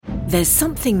There's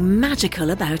something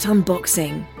magical about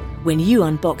unboxing. When you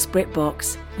unbox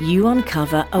BritBox, you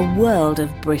uncover a world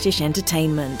of British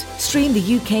entertainment. Stream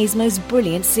the UK's most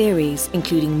brilliant series,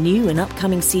 including new and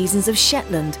upcoming seasons of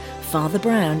Shetland, Father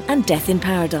Brown and Death in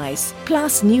Paradise.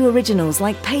 Plus new originals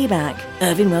like Payback,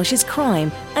 Irving Welsh's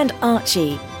Crime and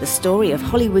Archie, the story of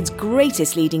Hollywood's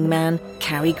greatest leading man,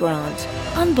 Cary Grant.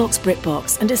 Unbox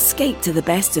BritBox and escape to the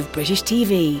best of British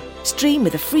TV. Stream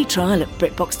with a free trial at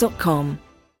BritBox.com.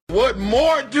 What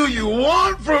more do you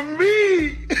want from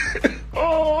me?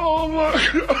 Oh my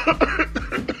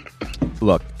God.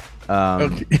 Look,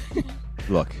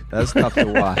 look, that's tough to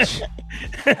watch.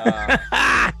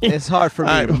 It's hard for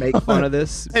me to make fun of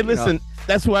this. Hey, listen,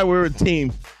 that's why we're a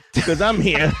team, because I'm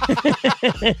here.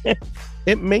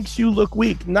 It makes you look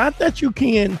weak. Not that you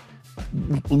can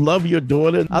love your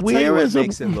daughter. I'll tell you what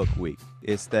makes it look weak.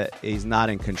 It's that he's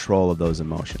not in control of those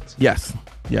emotions. Yes.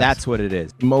 That's what it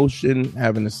is. Emotion,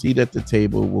 having a seat at the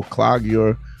table will clog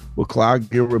your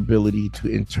ability to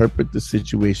interpret the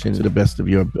situation to the best of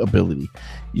your ability.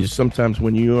 Sometimes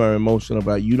when you are emotional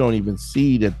about, you don't even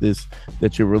see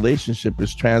that your relationship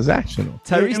is transactional.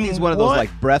 Tyrese needs one of those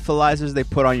like breathalyzers they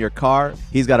put on your car.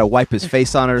 He's got to wipe his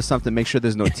face on it or something, make sure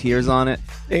there's no tears on it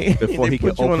before he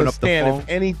can open up the phone. If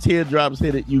any teardrops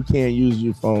hit it, you can't use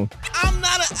your phone. I'm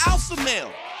not an alpha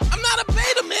male. I'm not a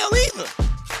beta male either.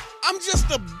 I'm just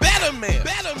a better man.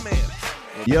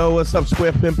 Yo, what's up,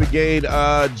 Square Pimp Brigade?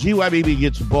 GYBB,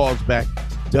 get your balls back.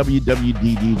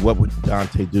 WWDD, what would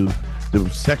Dante do? The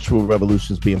sexual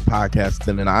revolution's being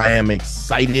podcasted, and I am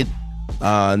excited.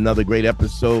 Another great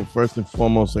episode. First and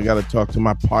foremost, I got to talk to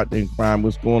my partner in crime.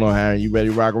 What's going on, Harry? You ready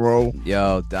to rock and roll?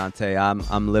 Yo, Dante,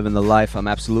 I'm living the life. I'm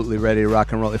absolutely ready to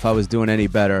rock and roll. If I was doing any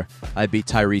better, I'd be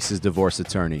Tyrese's divorce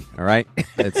attorney. All right?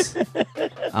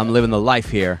 I'm living the life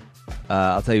here.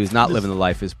 I'll tell you who's not living the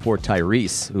life is poor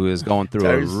Tyrese, who is going through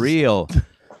a real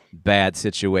bad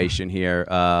situation here.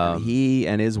 He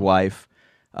and his wife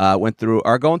are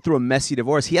going through a messy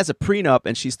divorce. He has a prenup,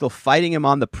 and she's still fighting him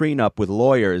on the prenup with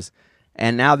lawyers.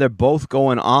 And now they're both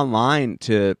going online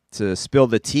to spill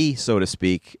the tea, so to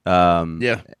speak. And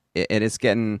it's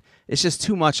just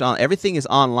too much on. Everything is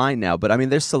online now. But I mean,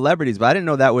 there's celebrities, but I didn't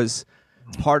know that was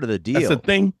part of the deal. That's a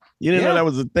thing. You didn't know that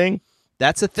was a thing.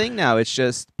 That's a thing now. It's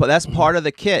just, but that's part of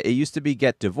the kit. It used to be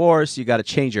get divorced. You got to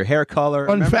change your hair color.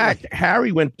 In fact,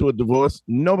 Harry went through a divorce.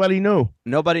 Nobody knew.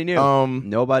 Nobody knew.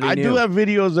 I do have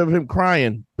videos of him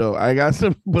crying, though. I got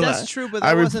some. That's true, but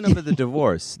that wasn't over the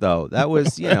divorce, though. That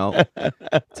was,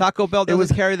 Taco Bell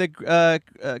doesn't carry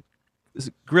the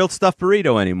grilled stuffed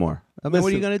burrito anymore. I mean,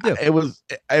 what are you going to do? It was,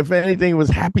 if anything, it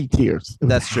was happy tears.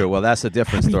 That's true. Well, that's a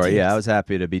different story. Yeah, I was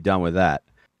happy to be done with that.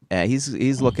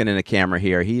 He's looking in a camera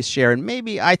here. He's sharing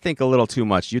maybe, I think, a little too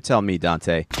much. You tell me,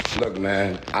 Dante. Look,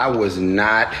 man, I was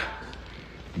not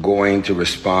going to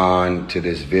respond to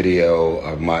this video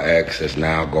of my ex that's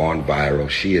now gone viral.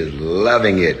 She is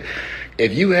loving it.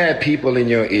 If you had people in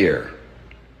your ear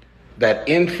that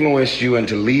influenced you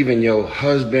into leaving your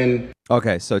husband.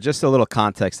 Okay, so just a little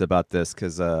context about this,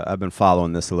 because I've been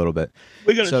following this a little bit.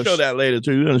 We're going to show that later,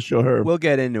 too. We're going to show her. We'll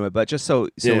get into it, but just so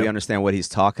we understand what he's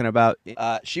talking about.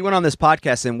 She went on this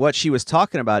podcast, and what she was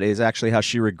talking about is actually how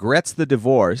she regrets the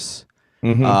divorce,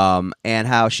 and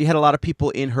how she had a lot of people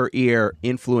in her ear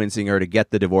influencing her to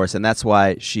get the divorce, and that's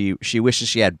why she wishes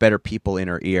she had better people in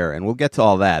her ear. And we'll get to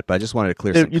all that, but I just wanted to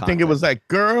clear some context. You think it was like,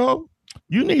 girl,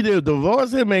 you need to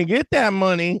divorce him and get that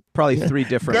money. Probably 3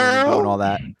 different women doing all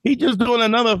that. He just doing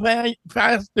another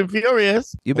Fast and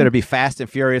Furious. You better be fast and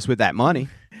furious with that money.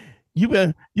 You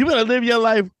better live your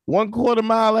life 1/4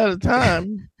 mile at a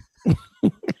time.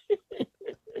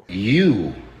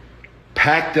 You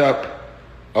packed up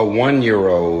a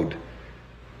 1-year-old,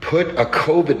 put a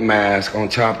COVID mask on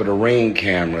top of the Ring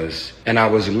cameras, and I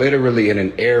was literally in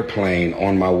an airplane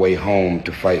on my way home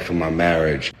to fight for my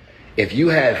marriage. If you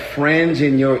had friends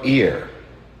in your ear,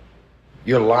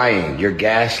 you're lying, you're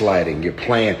gaslighting, you're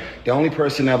playing. The only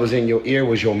person that was in your ear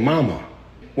was your mama.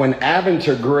 When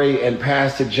Aventer Gray and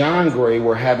Pastor John Gray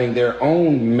were having their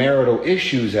own marital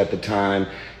issues at the time,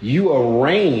 you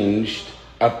arranged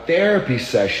a therapy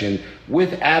session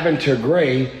with Aventer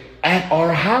Gray at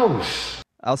our house.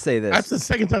 I'll say this. That's the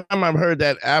second time I've heard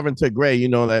that Aventer Gray. You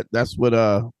know, that's what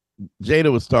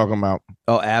Jada was talking about.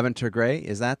 Oh, Aventer Gray?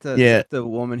 Is that the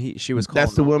woman she was called?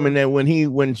 That's the woman that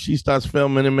when she starts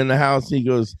filming him in the house, he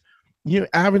goes,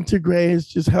 Aventer Gray has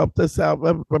just helped us out.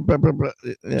 Blah, blah, blah, blah, blah.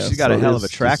 Yeah, she's got a hell of a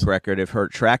track record. If her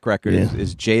track record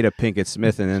is Jada Pinkett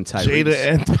Smith and then Tyrese.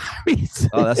 Jada and Tyrese.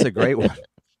 Oh, that's a great one.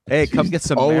 Hey, come get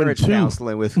some marriage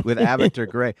counseling with Aventer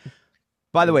Gray.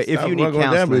 By the way, if Stop you need working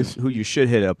on that counseling, bitch. who you should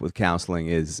hit up with counseling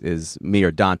is me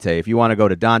or Dante. If you want to go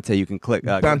to Dante, you can click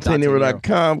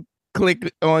DanteNero.com.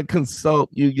 Click on consult.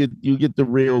 You get the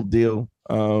real deal.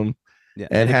 Yeah.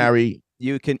 And Harry.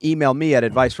 You can email me at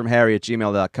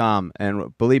advicefromharry@gmail.com.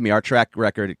 And believe me, our track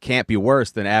record can't be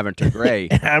worse than Aventer Gray.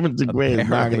 Aventer Gray is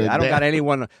knocking it I don't got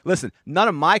anyone. Listen, none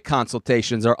of my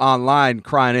consultations are online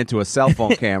crying into a cell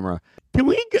phone camera. Do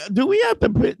we have to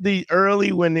put the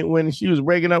early when she was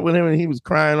breaking up with him and he was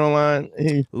crying online?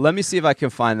 Let me see if I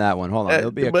can find that one. Hold on. There'll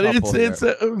be a couple it's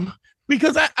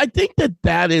because I think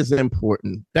that is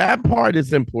important. That part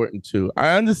is important too.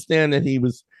 I understand that he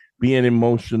was being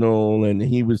emotional and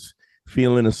he was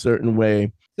feeling a certain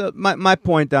way. So my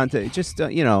point, Dante, just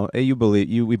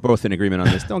we both in agreement on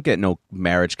this. Don't get no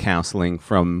marriage counseling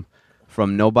from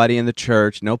nobody in the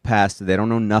church, no pastor. They don't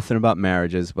know nothing about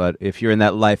marriages. But if you're in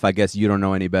that life, I guess you don't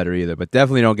know any better either. But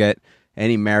definitely don't get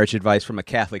any marriage advice from a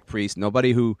Catholic priest.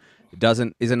 Nobody who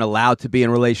isn't allowed to be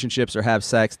in relationships or have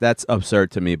sex. That's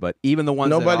absurd to me. But even the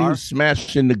ones nobody who's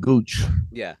smashing the gooch.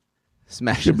 Yeah.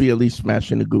 Should be at least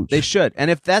smashing the gooch. They should. And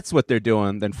if that's what they're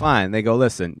doing, then fine. They go,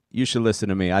 listen, you should listen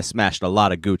to me. I smashed a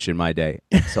lot of gooch in my day.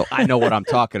 So I know what I'm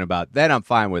talking about. Then I'm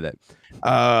fine with it.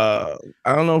 I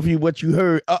don't know if what you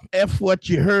heard. F what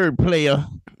you heard, player.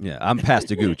 Yeah, I'm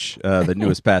Pastor Gooch, the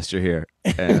newest pastor here.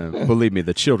 And believe me,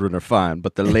 the children are fine,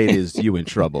 but the ladies, you in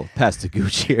trouble. Pastor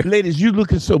Gooch here. Ladies, you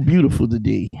looking so beautiful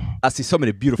today. I see so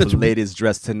many beautiful ladies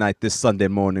dressed tonight this Sunday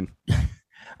morning.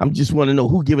 I'm just want to know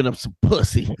who giving up some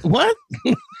pussy. What?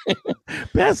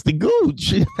 Pastor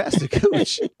Gooch. Pastor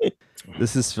Gooch.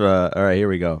 This is for, all right, here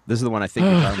we go. This is the one I think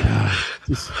you're talking about.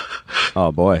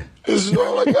 Oh, boy. This is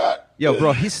all I got. Yo,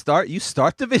 bro, you start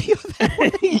the video that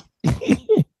way?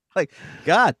 Like,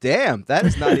 god damn, that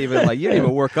is not even like, you didn't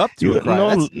even work up to it.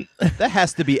 No, that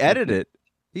has to be edited.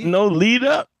 No lead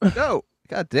up? No,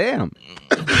 god damn.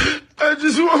 I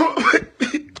just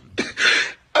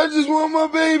want my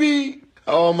baby.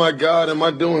 Oh my God, am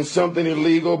I doing something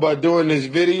illegal by doing this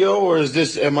video, or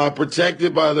am I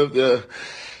protected by the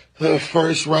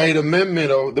First Right Amendment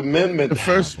or the amendment?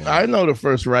 I know the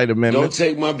First Right Amendment. Don't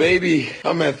take my baby.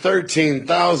 I'm at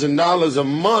 $13,000 a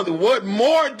month. What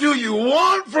more do you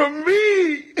want from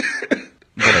me?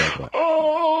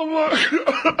 Oh my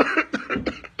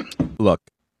God. Look,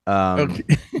 okay.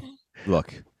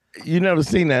 Look. You never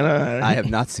seen that, huh? I have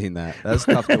not seen that. That's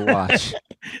tough to watch.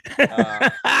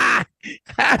 That's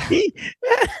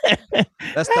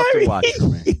tough to watch for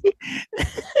me.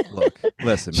 Look,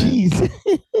 listen, man. Jeez.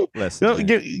 Listen. No,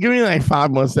 give me like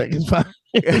 5 more seconds. Look,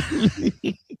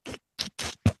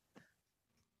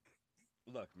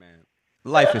 man.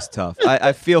 Life is tough.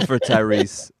 I feel for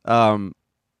Tyrese.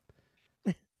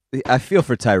 I feel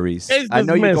for Tyrese. I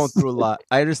know you're going through a lot.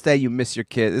 I understand you miss your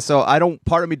kid. So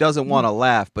part of me doesn't want to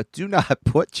laugh, but do not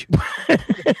put you.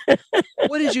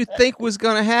 What did you think was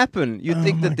going to happen? You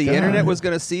think that the internet was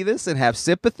going to see this and have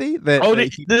sympathy? The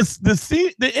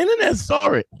internet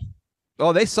saw it.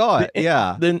 Oh, they saw it.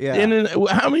 Yeah. Internet,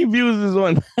 how many views is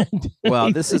on?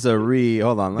 Well, this is a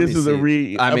hold on. Let me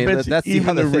see. I mean, that's the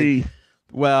other thing.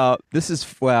 Well,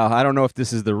 I don't know if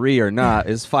this is the or not.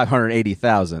 It's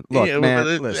 580,000. Look, man,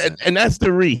 listen. And that's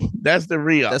the That's the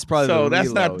That's probably so. The that's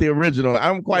reload. not the original.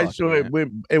 I'm quite sure it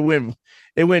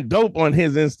went dope on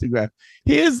his Instagram.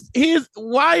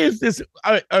 Why is this?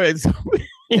 All right. So,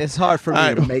 it's hard for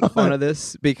me to make fun of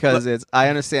this because I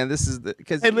understand this is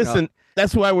because. Hey, listen,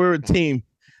 that's why we're a team.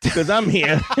 Because I'm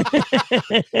here.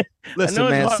 Listen,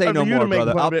 man, say no more,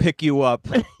 brother. I'll pick you up.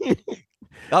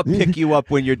 I'll pick you up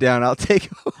when you're down. I'll take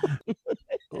you.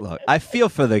 Look, I feel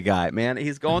for the guy, man.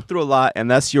 He's going through a lot, and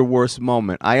that's your worst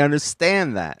moment. I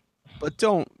understand that, but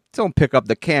don't pick up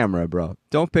the camera, bro.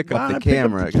 Don't pick up the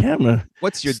camera.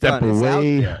 What's your step done?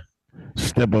 away?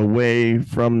 Step away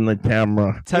from the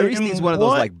camera. Tyrese needs one of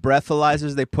those like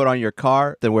breathalyzers they put on your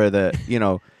car, where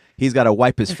he's got to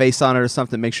wipe his face on it or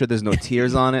something, make sure there's no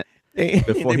tears on it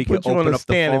before he can open up the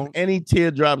phone. If any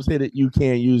teardrops hit it, you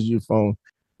can't use your phone.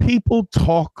 People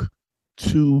talk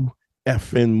too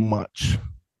effing much.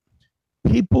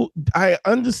 I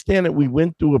understand that we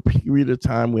went through a period of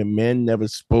time where men never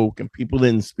spoke and people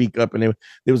didn't speak up, and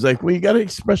it was like, well, you got to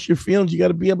express your feelings. You got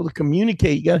to be able to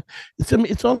communicate.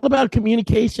 It's all about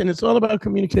communication. It's all about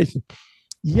communication.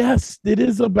 Yes, it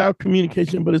is about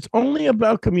communication, but it's only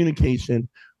about communication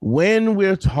when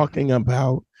we're talking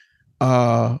about,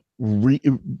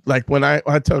 like when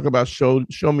I talk about show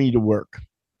me the work.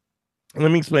 Let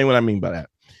me explain what I mean by that.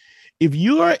 If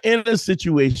you are in a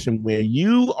situation where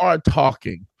you are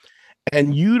talking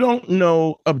and you don't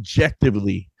know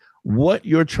objectively what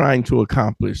you're trying to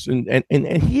accomplish.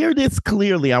 And hear this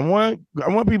clearly. I want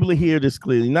people to hear this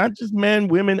clearly, not just men,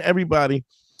 women, everybody.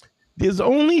 There's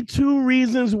only two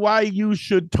reasons why you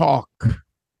should talk.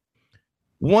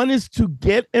 One is to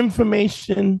get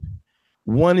information.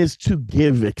 One is to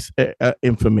give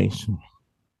information.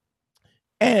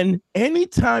 And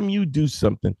anytime you do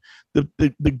something,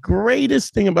 the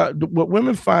greatest thing about what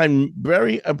women find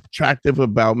very attractive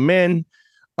about men,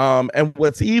 and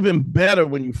what's even better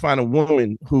when you find a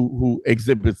woman who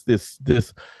exhibits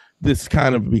this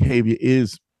kind of behavior,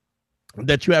 is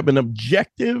that you have an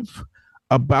objective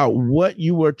about what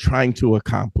you are trying to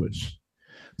accomplish.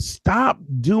 Stop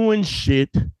doing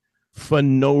shit for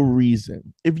no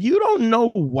reason. If you don't know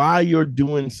why you're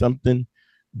doing something,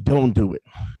 don't do it.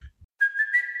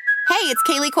 Hey, it's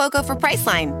Kaylee Cuoco for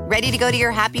Priceline. Ready to go to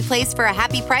your happy place for a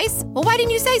happy price? Well, why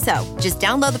didn't you say so? Just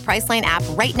download the Priceline app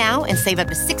right now and save up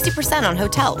to 60% on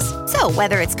hotels. So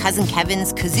whether it's Cousin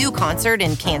Kevin's Kazoo Concert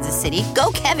in Kansas City,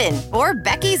 go Kevin, or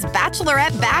Becky's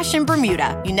Bachelorette Bash in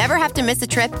Bermuda, you never have to miss a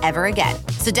trip ever again.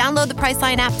 So download the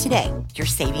Priceline app today. Your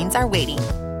savings are waiting.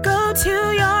 Go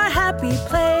to your happy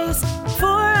place for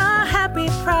a happy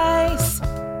price.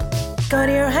 Go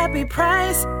to your happy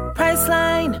price,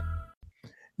 Priceline.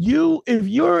 If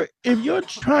you're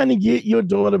trying to get your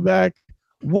daughter back,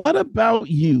 what about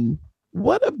you?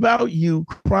 What about you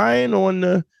crying on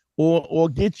the or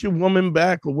get your woman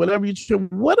back or whatever you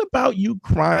should? What about you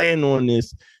crying on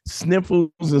this sniffles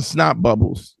and snot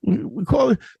bubbles? We call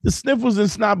it the sniffles and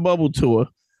snot bubble tour.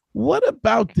 What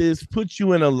about this puts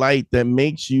you in a light that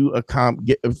makes you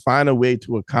find a way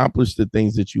to accomplish the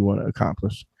things that you want to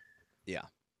accomplish? Yeah,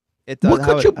 it does.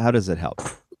 How does it help?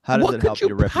 How does it help your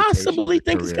reputation? What could you possibly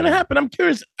think is going to happen? I'm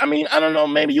curious. I mean, I don't know.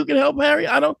 Maybe you can help Harry.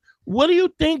 What do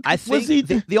you think? I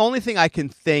think the only thing I can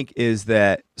think is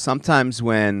that sometimes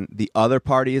when the other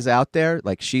party is out there,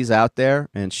 like she's out there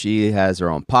and she has her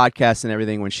own podcast and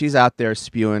everything, when she's out there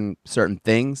spewing certain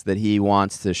things that he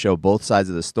wants to show both sides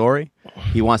of the story,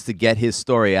 he wants to get his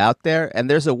story out there. And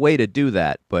there's a way to do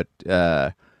that. But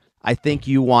I think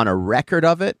you want a record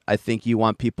of it. I think you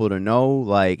want people to know,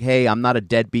 like, hey, I'm not a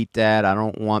deadbeat dad. I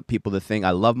don't want people to think I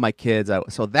love my kids.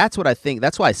 So that's what I think.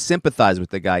 That's why I sympathize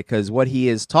with the guy, because what he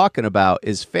is talking about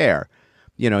is fair.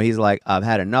 You know, he's like, I've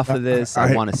had enough of this.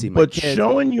 I want to see my kids. But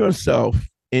showing yourself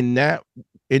in that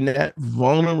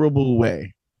vulnerable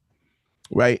way,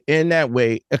 right? In that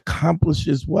way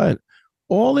accomplishes what?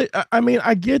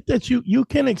 I get that you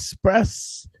can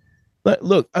express. But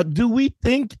look, do we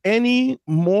think any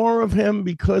more of him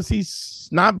because he's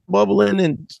not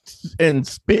bubbling and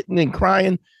spitting and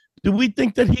crying? Do we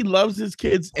think that he loves his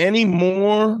kids any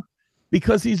more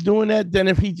because he's doing that than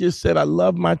if he just said, "I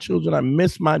love my children, I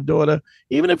miss my daughter"?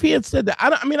 Even if he had said that,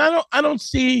 I don't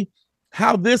see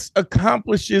how this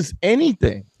accomplishes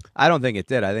anything. I don't think it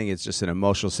did. I think it's just an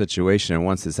emotional situation, and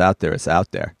once it's out there, it's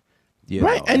out there.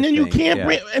 Right, and then you can't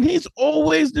bring, and he's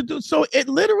always the dude. So it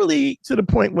literally to the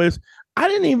point where I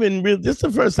didn't even really. This is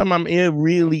the first time I'm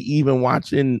really even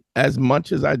watching as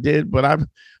much as I did, but I'm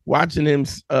watching him,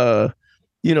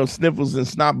 sniffles and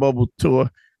snot bubble tour,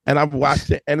 and I've watched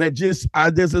it, and there's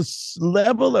a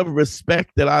level of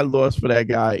respect that I lost for that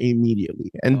guy immediately.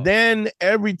 And then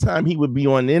every time he would be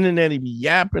on the internet, he'd be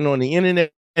yapping on the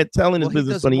internet, telling his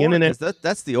business on the internet.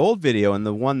 That's the old video, and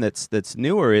the one that's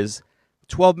newer is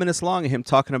 12 minutes long of him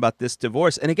talking about this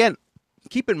divorce. And again,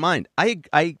 keep in mind, I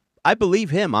believe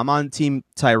him. I'm on team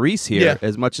Tyrese here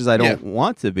as much as I don't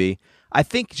want to be. I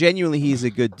think genuinely he's a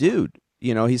good dude.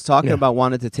 You know, he's talking about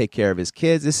wanting to take care of his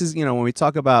kids. This is, when we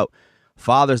talk about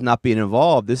fathers not being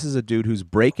involved, this is a dude who's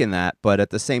breaking that. But at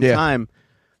the same time,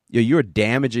 you're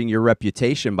damaging your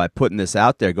reputation by putting this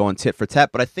out there, going tit for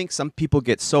tat. But I think some people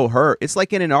get so hurt. It's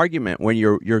like in an argument when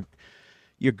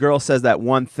your girl says that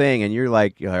one thing and you're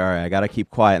like, all right, I got to keep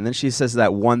quiet. And then she says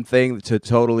that one thing to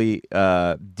totally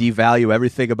devalue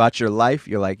everything about your life.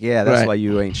 You're like, yeah, that's why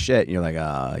you ain't shit. And you're like,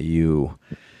 you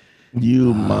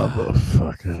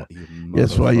motherfucker.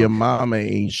 That's why your mama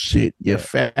ain't shit. Your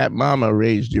fat mama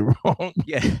raised you wrong.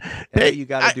 Yeah. You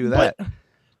got to do that.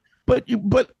 But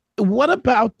what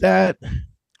about that?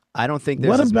 I don't think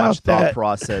there's as much thought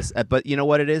process. But you know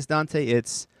what it is, Dante?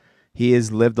 He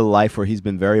has lived a life where he's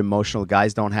been very emotional.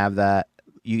 Guys don't have that.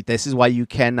 This is why you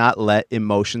cannot let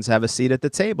emotions have a seat at the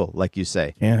table, like you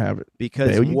say. Can't have it.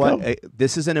 Because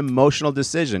this is an emotional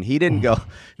decision. He didn't go,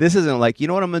 this isn't like, you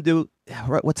know what I'm going to do?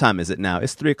 What time is it now?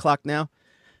 It's 3 o'clock now?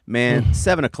 Man,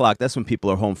 7 o'clock, that's when people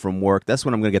are home from work. That's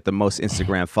when I'm going to get the most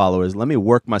Instagram followers. Let me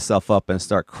work myself up and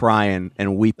start crying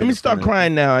and weeping. Let me start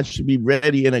crying now. I should be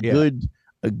ready in a good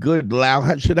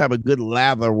lather. I should have a good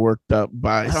lather worked up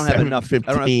by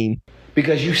 7:15.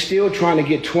 because you're still trying to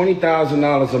get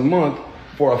 $20,000 a month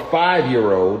for a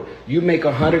 5-year-old. You make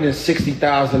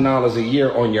 $160,000 a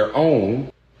year on your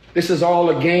own. This is all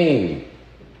a game.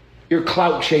 You're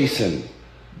clout chasing.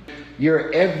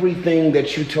 You're everything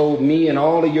that you told me and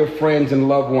all of your friends and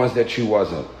loved ones that you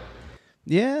wasn't.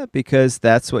 Yeah, because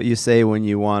that's what you say when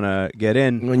you want to get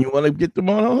in. When you want to get them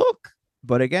on a hook.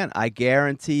 But again, I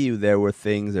guarantee you there were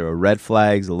red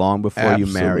flags long before you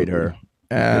married her.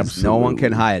 Absolutely. No one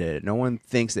can hide it. No one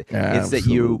thinks it. It's that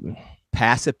you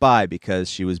pass it by because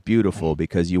she was beautiful,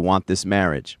 because you want this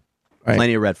marriage. Right.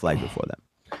 Plenty of red flags before that.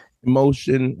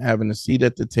 Emotion, having a seat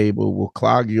at the table will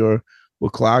clog your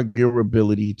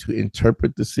ability to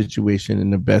interpret the situation to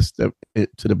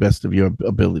the best of your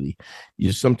ability.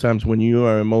 Sometimes when you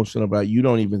are emotional about it, you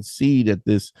don't even see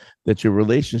that your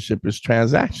relationship is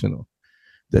transactional.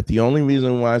 That the only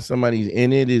reason why somebody's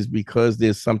in it is because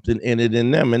there's something in it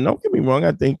in them. And don't get me wrong,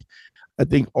 I think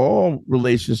all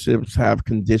relationships have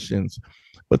conditions,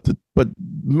 but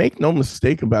make no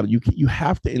mistake about it. You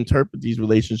have to interpret these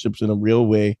relationships in a real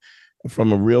way,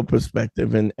 from a real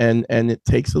perspective, and it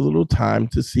takes a little time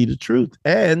to see the truth.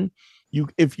 And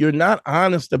if you're not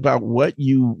honest about what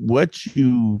you want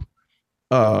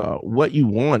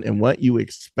and what you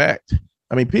expect.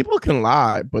 I mean, people can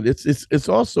lie, but it's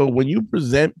also when you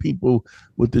present people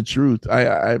with the truth.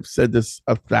 I've said this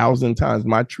 1,000 times.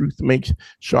 My truth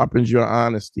sharpens your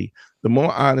honesty. The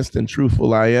more honest and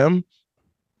truthful I am,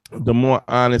 the more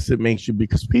honest it makes you.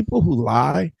 Because people who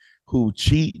lie, who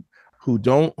cheat,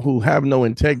 who have no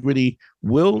integrity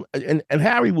will, and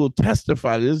Harry will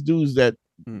testify to this, dudes that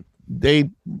they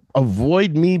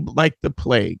avoid me like the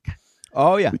plague.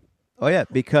 Oh yeah,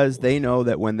 because they know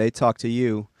that when they talk to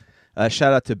you.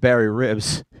 Shout out to Barry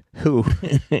Ribs, who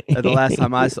the last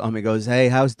time I saw him, he goes, "Hey,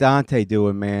 how's Dante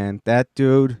doing, man? That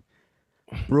dude,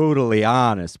 brutally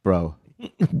honest, bro.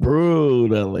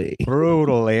 brutally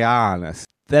honest."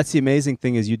 That's the amazing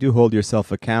thing, is you do hold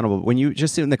yourself accountable when you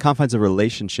just in the confines of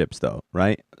relationships, though,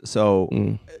 right? So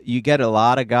you get a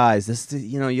lot of guys.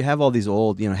 You have all these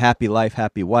old, happy life,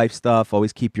 happy wife stuff.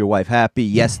 Always keep your wife happy.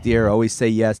 Yes, dear. Always say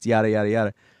yes. Yada yada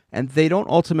yada. And they don't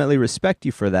ultimately respect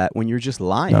you for that when you're just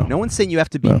lying. No one's saying you have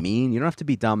to be mean. You don't have to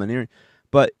be domineering.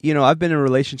 But, I've been in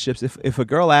relationships. If a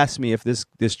girl asks me if this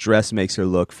dress makes her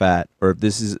look fat, or if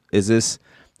this is this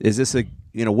a,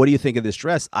 what do you think of this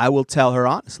dress? I will tell her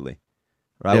honestly.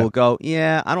 Or I will go,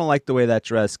 yeah, I don't like the way that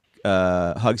dress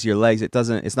hugs your legs.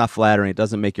 It's not flattering. It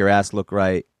doesn't make your ass look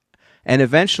right. And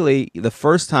eventually, the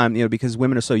first time, because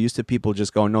women are so used to people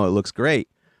just going, no, it looks great.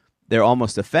 They're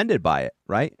almost offended by it,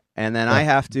 right? And then I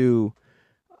have to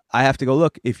go,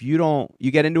 look, if you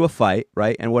get into a fight,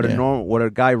 right? And what a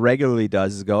guy regularly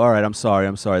does is go, all right, I'm sorry,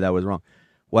 that was wrong.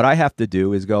 What I have to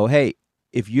do is go, hey,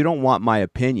 if you don't want my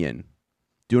opinion,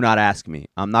 do not ask me.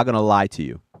 I'm not going to lie to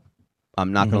you.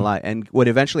 I'm not going to lie. And what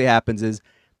eventually happens is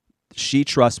she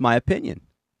trusts my opinion,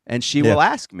 and she will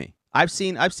ask me. I've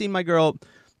seen my girl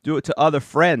do it to other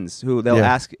friends who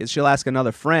she'll ask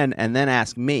another friend and then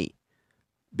ask me.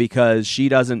 Because she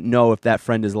doesn't know if that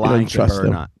friend is lying to her or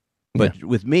not. But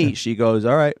with me, she goes,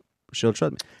 all right, she'll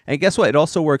trust me. And guess what? It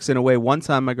also works in a way. One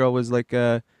time my girl was like,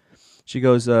 she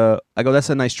goes, I go, that's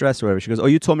a nice dress or whatever. She goes, oh,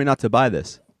 you told me not to buy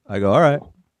this. I go, all right.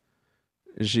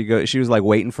 And she was like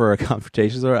waiting for a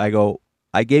confrontation. I go,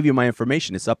 I gave you my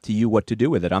information. It's up to you what to do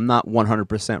with it. I'm not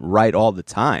 100% right all the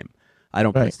time. I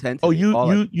don't pretend to. Oh, you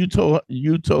told her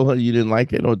you didn't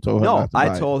like it, or told her not to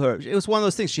buy I told her. It was one of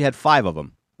those things. She had 5 of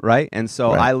them. Right. And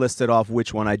so I listed off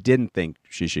which one I didn't think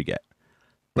she should get.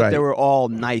 But they were all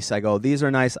nice. I go, these are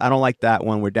nice. I don't like that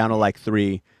one. We're down to like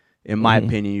 3. In my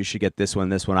opinion, you should get this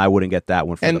one. I wouldn't get that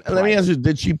one. And let me ask you,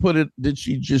 did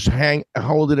she just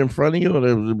hold it in front of you,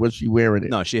 or was she wearing it?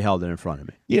 No, she held it in front of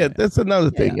me. Yeah, that's another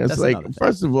thing. It's like,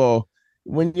 first of all,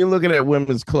 when you're looking at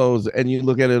women's clothes and you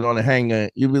look at it on a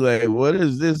hanger, you'll be like, what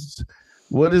is this?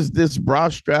 What is this bra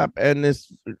strap and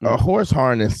this horse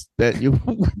harness that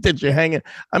you're hanging?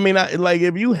 I mean,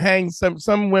 if you hang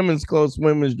some women's clothes,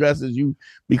 women's dresses,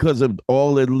 because of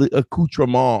all the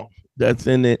accoutrement that's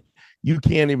in it, you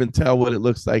can't even tell what it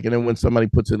looks like. And then when somebody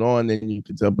puts it on, then you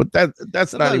can tell. But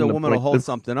that's not even a woman will hold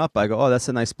something up. I go, oh, that's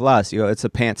a nice blouse. You go, it's a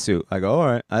pantsuit. I go, all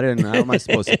right. How am I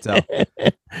supposed to tell?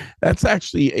 That's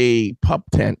actually a pup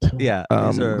tent. Yeah,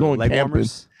 these are going leg camping.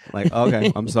 Warmers. Like,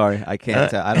 okay, I'm sorry, I can't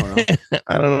tell. I don't know.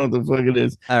 I don't know what the fuck it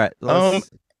is. All right.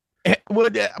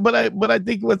 But I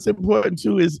think what's important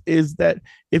too is that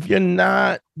if you're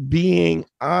not being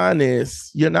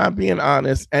honest,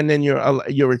 and then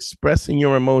you're expressing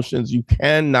your emotions. You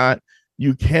cannot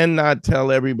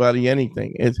tell everybody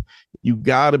anything. You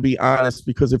got to be honest,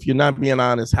 because if you're not being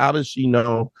honest, how does she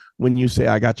know when you say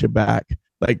I got your back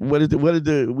Like,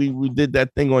 we did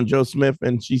that thing on Joe Smith,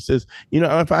 and she says,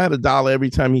 if I had $1 every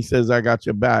time he says I got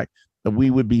your back, we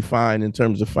would be fine in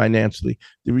terms of financially.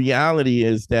 The reality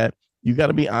is that you got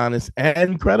to be honest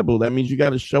and credible. That means you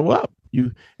got to show up.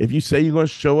 If you say you're going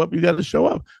to show up, you got to show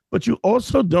up. But you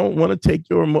also don't want to take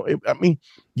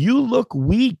you look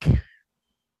weak.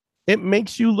 It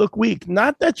makes you look weak.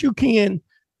 Not that you can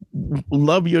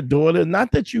love your daughter,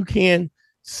 not that you can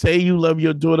say you love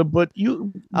your daughter, but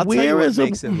I'll tell you what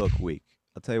makes it look weak.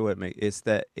 I'll tell you what it's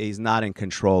that he's not in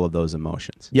control of those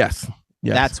emotions. Yes.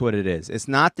 That's what it is. It's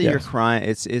not that you're crying.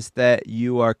 It's that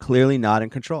you are clearly not in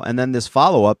control. And then this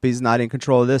follow-up, he's not in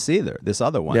control of this either, this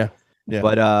other one. Yeah.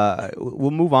 But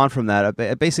we'll move on from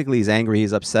that. Basically, he's angry,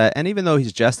 he's upset. And even though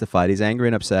he's justified, he's angry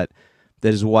and upset.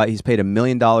 That is why he's paid $1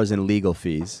 million in legal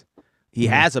fees. He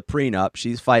has a prenup.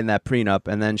 She's fighting that prenup.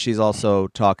 And then she's also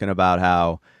talking about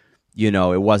how,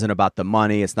 it wasn't about the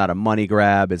money. It's not a money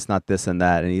grab. It's not this and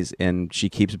that. And she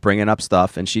keeps bringing up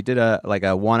stuff. And she did a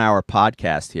 1-hour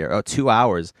podcast here, 2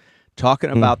 hours, talking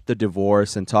about the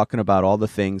divorce and talking about all the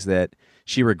things that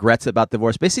she regrets about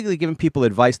divorce, basically giving people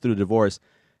advice through divorce.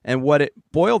 And what it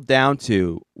boiled down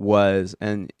to was,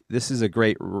 and this is a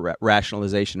great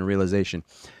rationalization and realization,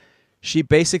 she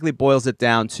basically boils it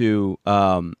down to,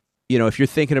 if you're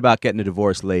thinking about getting a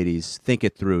divorce, ladies, think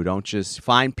it through. Don't just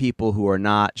find people who are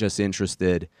not just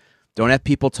interested. Don't have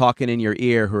people talking in your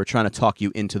ear who are trying to talk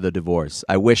you into the divorce.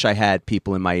 I wish I had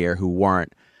people in my ear who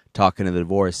weren't talking to the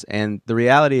divorce. And the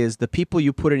reality is the people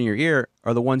you put in your ear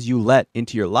are the ones you let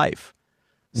into your life.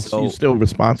 So you're still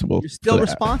responsible. You're still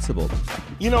responsible.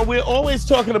 We're always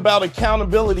talking about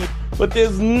accountability, but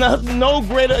there's no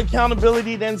greater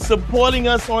accountability than supporting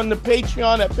us on the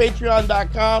Patreon at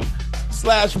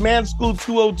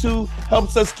patreon.com/manschool202.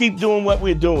 Helps us keep doing what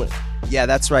we're doing. Yeah,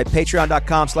 that's right.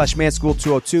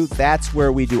 Patreon.com/manschool202. That's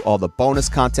where we do all the bonus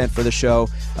content for the show.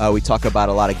 We talk about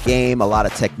a lot of game, a lot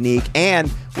of technique, and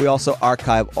we also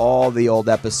archive all the old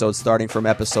episodes starting from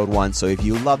episode 1. So if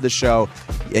you love the show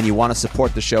and you want to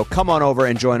support the show, come on over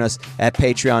and join us at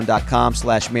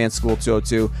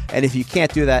patreon.com/manschool202. And if you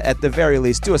can't do that, at the very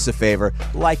least, do us a favor,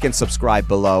 like and subscribe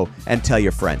below and tell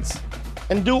your friends.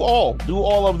 And do all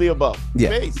of the above.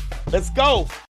 Yeah. Peace. Let's go.